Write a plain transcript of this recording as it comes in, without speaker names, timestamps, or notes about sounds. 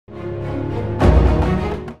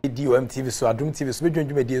Adom TV so Adom TV so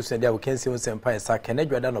bedwendwum edi so ndia we can see on sempa esa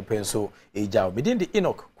kenedwa da no pen so ejaw medin de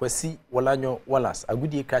Enoch Kwasi Wolanyo Wallace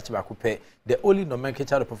agudi catch back pe the only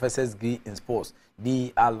nomenclature professors degree in sports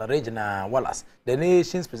the Al Regina Wallace the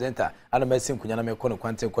nation's presenter and mesin kunya na me kono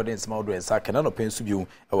kwante kode nsema do esa kenano pen so biu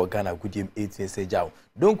e wo Ghana agudiem 18 ejaw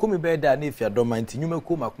don komi be da na ifia do man tinyuma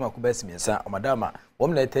ko makoma ko besimisa amadama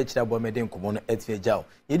wom na etachira bo meden komo no etia ejaw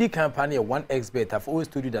yedi campaign 1xbet have always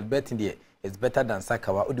told you that betting there it's better than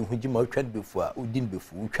Sakawa. Udi hujima uchad before, udin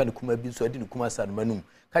before, uchad kuma biso, udin kuma san manum.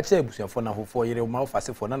 Kache ebusiafo na hofo yere ma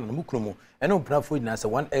ofase fo na na mukrumu. Eno brafo na se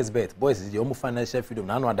 1xbet. Boys is the omo financial freedom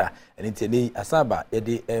na anwada. Eni tene asaba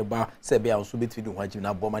yede eba sebe anso beti do hwajim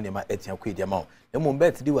na boma ne ma etia kwa dia ma. Emo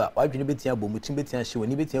bet diwa wadwene betia bo mutim betia hye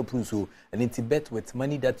woni betia prunso. Eni ti bet with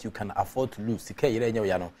money that you can afford to lose. Sika yere nya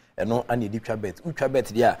ya no. Eno ani di twa bet. Utwa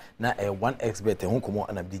bet dia na 1xbet ho komo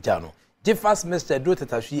anabdija no. Jeffas Mr. Do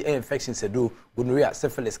Tatashi infection sedo gonorrhea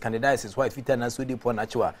syphilis candidiasis white fever na so deep na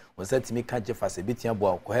chiwa on set me can Jeffas a bit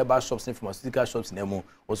bo ko herbal shops and pharmaceutical shops na mu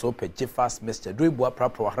also pe Jeffas Mr. Do bo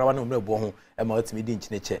prapro harawa na bo ho e ma otimi di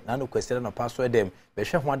nchineche na no question na password dem be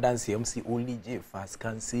hwe ho dance MC only Jeffas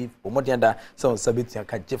can save omodianda so sabitia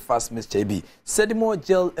ka Jeffas Mr. B Sedimo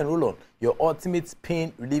gel and roll on your ultimate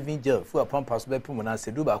pain relieving gel fu pampas be pum na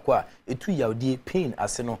sedo ba ko a etu yawdie pain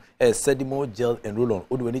ase no Sedimo gel and roll on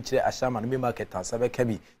odo ni kire ashama no market ansabe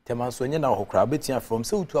kabi tema so nye na hokra betia from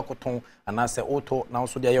se utu akoton anase auto na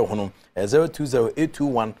so dia ye ho no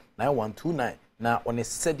 0208219129 na on a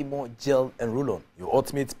Sedimo gel and roll on your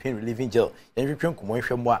ultimate pain relieving gel yenhwetwen komo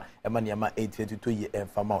nhwemwa ema ne ama 822 ye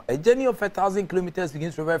enfama a journey of 1,000 kilometers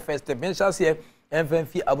begins November 1st mentions here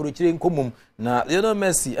MFF aburuchire nkomum na Lionel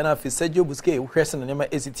Messi and afi Sergio Busquets uhwese na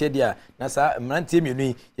nema esitie dia na sa mrantie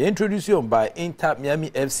mienu ye introduce by Inter Miami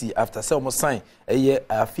FC after sell mo sign eye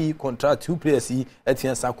afi contract two players yi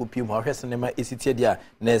etian sakopim uhwese na nema esitie dia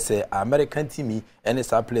na se American team ene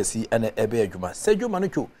sa players yi ene ebe adwuma Sergio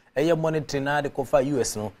Manucho eye monitoring na de kofa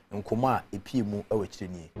US no nkoma epiemu awachire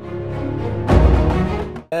ni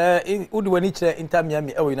udi wani kire Inter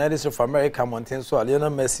Miami United States of America mountain so Lionel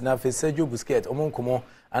Messi na fe Sergio Busquets omonkomo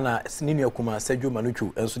ana sinini akuma Sergio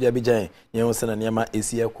Manucho enso dia bejan ye won sana niama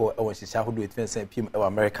esi ekọ e won hihya hodo etfensa pim e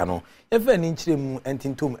America no efa ni nkire mu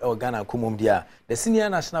entintom e Ghana komom dia the senior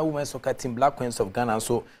national women's soccer team Black Queens of Ghana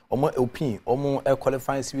so omo opin omo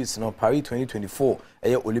qualifying series no Paris 2024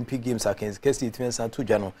 eye Olympic Games against Kesi etfensa to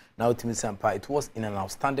Jano na ultimate sampa it was in an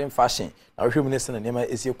outstanding fashion na hwemu ne sana niama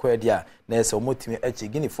esi ekọ dia na ese omo timi eche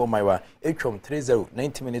gini for maiwa etwom 3-0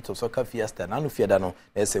 90 minutes of soccer fiesta na no fiada no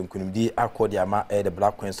na ese nkunimdi akọ dia ma the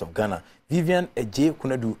Black Queens of Ghana Vivian Eje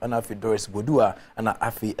Kunadu and afi Doris Bodua and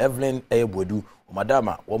afi Evelyn Bodu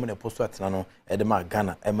madama woman posto atena no edema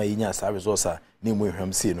Ghana ema yinya sa resource ni mu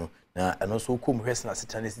hwamsi no na eno so kom hwesna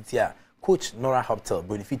city a coach Nora Hoptel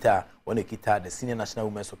Bonifita one kita the senior national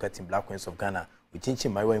women's soccer team Black Queens of Ghana wichinchi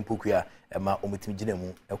maiwa impokua ema omutim gine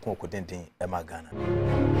mu ekon kodenden ema Ghana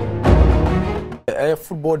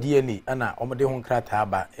football DNA ana omode ho nkrata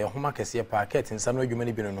aba homa kese packet nsano adwuma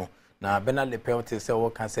ni bi no na Bernard Lepelte se wo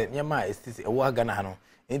kan se nyama estisi wo Ghana ha no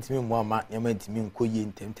entimi mu ama nyama entimi nkoye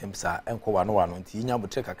ntemtem sa enko wano wano nti nya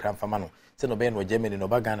botre kakra mfama no se no be no Germany no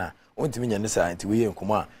ba Ghana ontimi nya ne sa nti we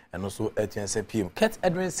enkomo a eno so atuense PM Kurt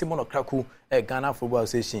Edwin Simon Okraku Ghana Football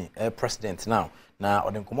Association president now na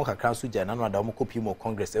odenkomo kakra so gya na no ada mo kopi mo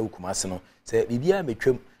congress Kumase no se bibia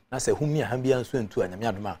metwam na se humia hambia nso entu anyame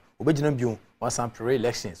adoma obegina biu wasan pre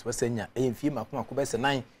elections wasenya emfie makoma ko be se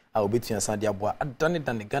 9 a obetua san dia boa adane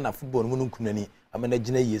Ghana football no nkunani amana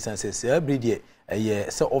gina yie san se abridie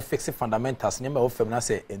ye se office fundamentals nyama ofem na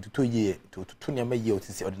se entuto yie to nyama yie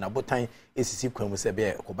otisi odina botan esisi kwamu se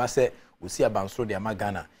be ko ba se osi abansoro dia ma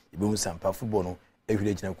Ghana ibe sampa football no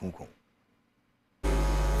ehwire gina kunkun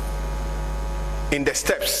in the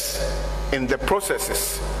steps in the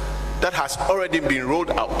processes that has already been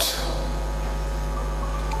rolled out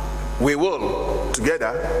we will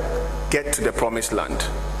together get to the promised land.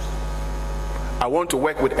 I want to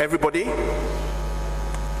work with everybody.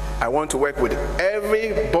 I want to work with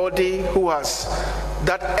everybody who has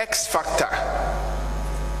that X factor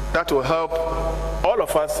that will help all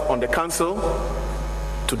of us on the council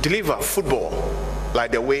to deliver football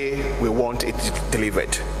like the way we want it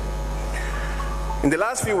delivered. In the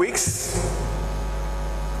last few weeks,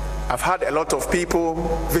 I've had a lot of people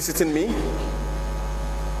visiting me,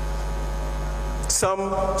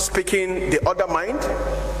 some speaking the other mind,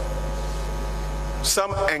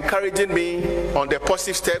 some encouraging me on the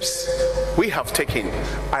positive steps we have taken.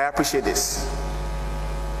 I appreciate this.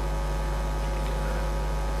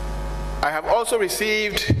 I have also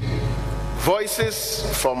received voices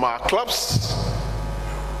from our clubs,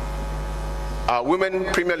 our women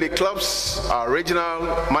Premier League clubs, our regional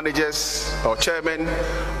managers or chairmen,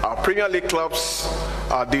 our Premier League clubs,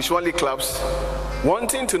 our Division 1 League clubs,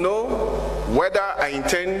 wanting to know whether I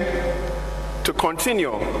intend to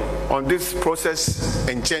continue on this process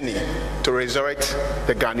and journey to resurrect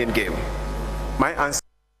the Ghanaian game. My answer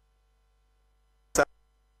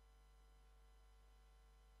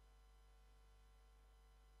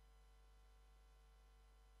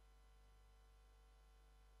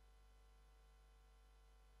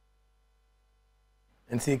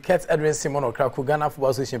Nti Kurt Edwin Simon Okraku Ghana Football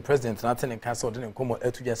Association President na ten council de nkomo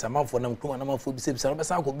etuja samanfo na nkoma na manfo bi sebisa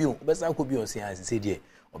obesan ko bi o se an se die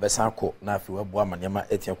obesan ko na afi webo amanema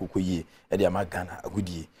etia kokoyie e de ama Ghana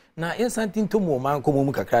agudie na insantin tomu man komo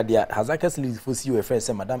mu kakra dia Hazakas League for see your friend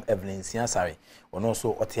say Madam Evelyn Siansare ono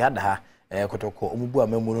so ote ada ha kotoko omubu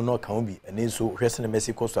amamu no kan bi ene so hwese na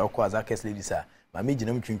Messi koso akọ Hazakas League sa ma me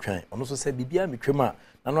ginam twintwan ono so se bibia metwema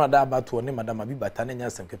na no ada abato ne Madam Abibata na nya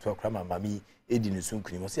sanketo akra mami edi ne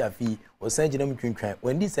sunkuni mo se afi o san ginam twintwan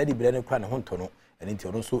wandi sadi bire ne kra ne honto no ene nti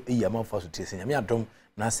ono so eyi amanfa so tese nyame adom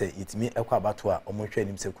na se itimi ekwa abato a omo hwe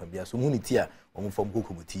nim se kwan bia so mu ni ti a omo fam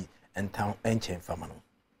kokomuti entan enchen fama no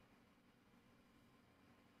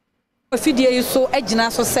Fidie so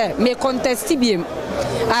ejina so say me contest biem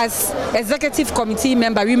as executive committee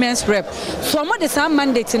member women's rep so mo de some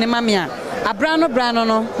mandate ne mamia abrano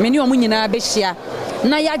no me ni omu nyina be hia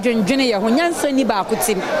na ya dwendwene ye ho nyansa ni ba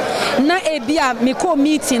akotim na ebia me ko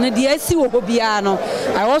meeting de asi wo bia no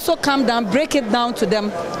I also come down break it down to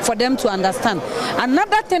them for them to understand.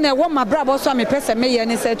 Another thing I want my brother also me person me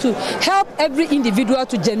ye say to help every individual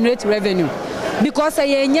to generate revenue because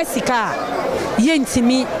I nya sika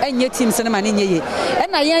yentimi enye teams na mane nye ye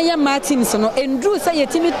na yen ma teams no endru say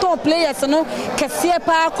yetimi top players no kese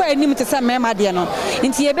pa akwa anim te say mema de no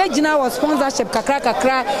nti ye be gina was sponsorship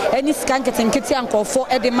kakra any scan ketenkete ankofo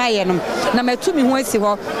e de maye no na matumi ho asi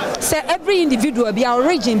ho say every individual be our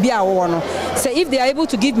region be our no say if they are able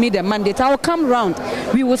to give me the mandate I will come round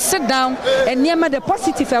we will sit down and near the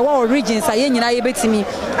positive our regions say nyina ye betimi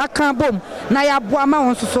aka bom na ya boa ma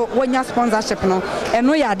won so wonya sponsorship no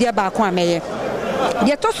eno ya de ba ko ameye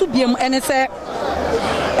ye to so biem ene se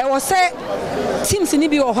e wo se teams ni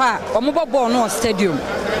bi wo ho a omo ball no stadium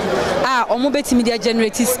a omo betimi dia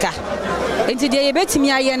generate ska enti dia ye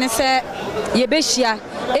betimi aye ne se ye be hia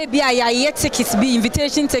e bia ya ye tickets bi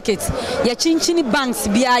invitation tickets ye chinchini banks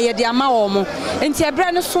bia ye de ama wo mo enti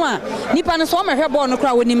ebra ne so a nipa ne so o mehwe ball no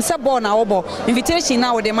kra wonim se ball na wo bo invitation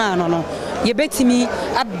na wo de ma no ye betimi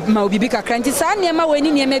ma obibi kakra nti sa niema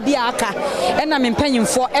wani niema bia aka e na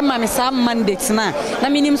mempanyimfo e ma me sa mandate na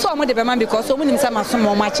minim so o mo de be man because o mo nim se ma so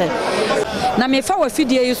mo mache na me fa wa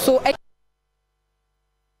fidie yi so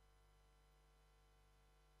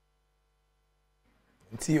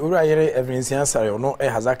nti ora yere Evelyn Siansare ono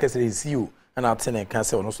Hazakas League CEO na atene kan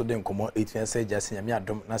se ono so de nkomo 8 se jase nyame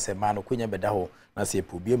adom na se ma no kwenya beda ho na se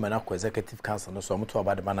pobie ma na ko executive council no so omoto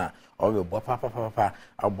abade ma na obe bo papa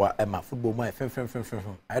abwa ema football ma fem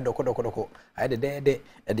ai doko ai de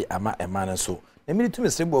ama ema na so na mi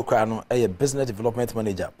tumi se bo kra no business development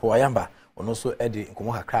manager po ayamba ono so de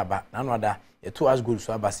nkomo kakra ba na no ada ye to as goal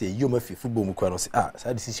so aba se yoma fi football mu kra no se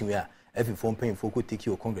sa decision we a efi phone paying for ko take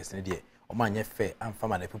your congress ne de omanye fe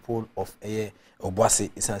amfama the people of Obuasi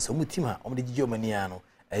isanse omu team ha omu de gigi omani ano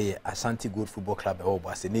Ashanti Gold Football Club e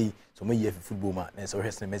Obuasi nei so mo ye football ma na so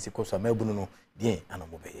hwese Messi ko so amabunu no de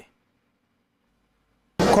anomo beye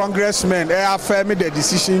Congressman affirmed the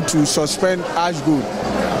decision to suspend Ashgood.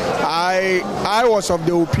 I was of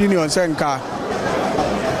the opinion senka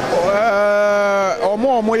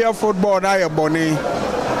omo ye football na ye boni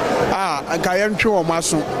anka ye ntwe o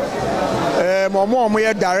maso momo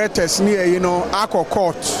ye directors ni akọ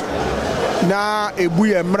court na ebu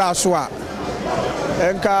ye mra so a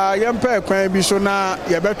enka ye mpa kwan bi so na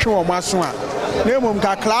ye betwe o maso a na emom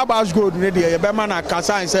ka club Ashgold ne de ye be ma na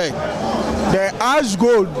kasa say the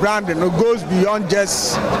Ashgold brand goes beyond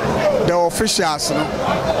just the officials no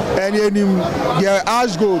and the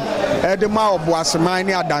Ashgold the ma Obuaseman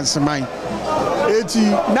ni adanseman eti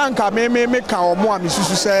na nka me ka omo a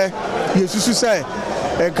mesusu say yesusu say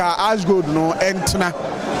ka Ashgold no entna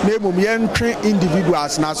na emom ye ntwe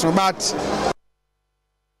individuals na so but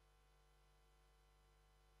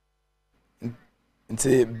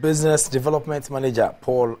the business development manager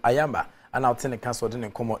Paul Ayamba and out in the council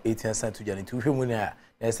didn't come 18 cents to Johnny to Humunia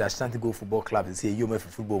as Ashanti Gold Football Club and say you may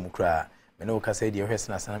football mukra Meno can say the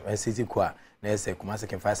Hesna City Qua Ness Kumasa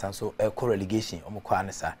can find some so a co-relegation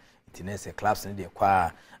Omukwanesa Tinese clubs in the Qua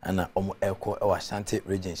and Omo Elko or Ashanti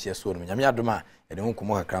region share so Yamiadoma and the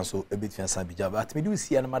Unkumoka Council a bit fan Sabija but we do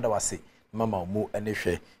see another was say mama mo ene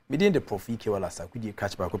hwe medin the profi ke wala sa kudi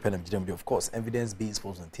catch back open am jidam of course evidence based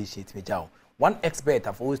presentation it me jaw one expert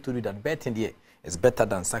have always told you that betting there is better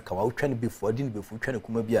than saka wa utwa ne before din before utwa ne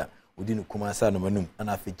kuma bia odi ne kuma sa no manum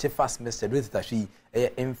ana fe che fast message with that she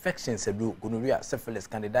infections edu gonorrhea syphilis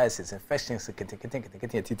candidiasis infections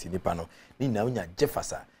kete titi nipa no ni na unya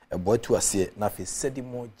jeffasa ebo tu ase na fe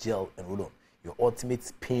sedimo gel and roll on your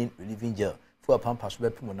ultimate pain relieving gel for pampa so be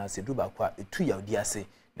pimo na se du ba kwa etu ya odi ase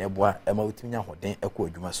na eboa ema utiminya hoden ekọ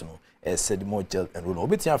adwuma so no sedimo gel and roll on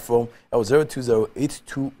obetia from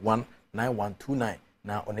 0208219129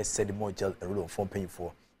 na on sedimo gel and roll on from pay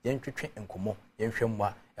for yentwetwe enkomo yenhwe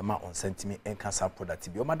mwa ema on sentiment enkansa product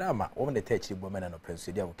bi o madama wo ne tech bo mena no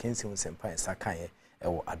penso dia wo kensi wo sempa ensa kan ye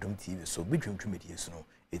ewo Adom TV so bidwuntwumedie so no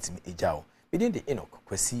etimi ejao within the Enoch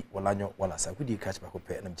kwasi walanyo wala sakudi catch back up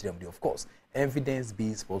na mjirem of course evidence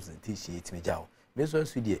based presentation etimi jao meso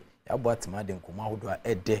asudie ya bo atema de nkomo ahodo a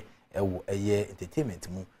ede ewo eye entertainment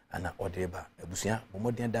mu ana odeba abusua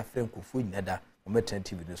bomoden da frankofu nyada Mometan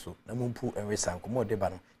TV so na mumpu enwesa nkomo deba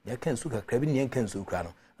no ya kan su kakra bi ne kan su kra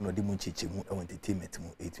no na de mu chichi mu entertainment mu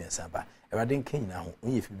etuensa ba erade nkan nyina ho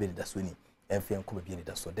onye fi be da so ni enfe nkomo bi ni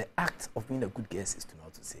da so the act of being a good guest is to know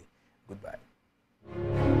to say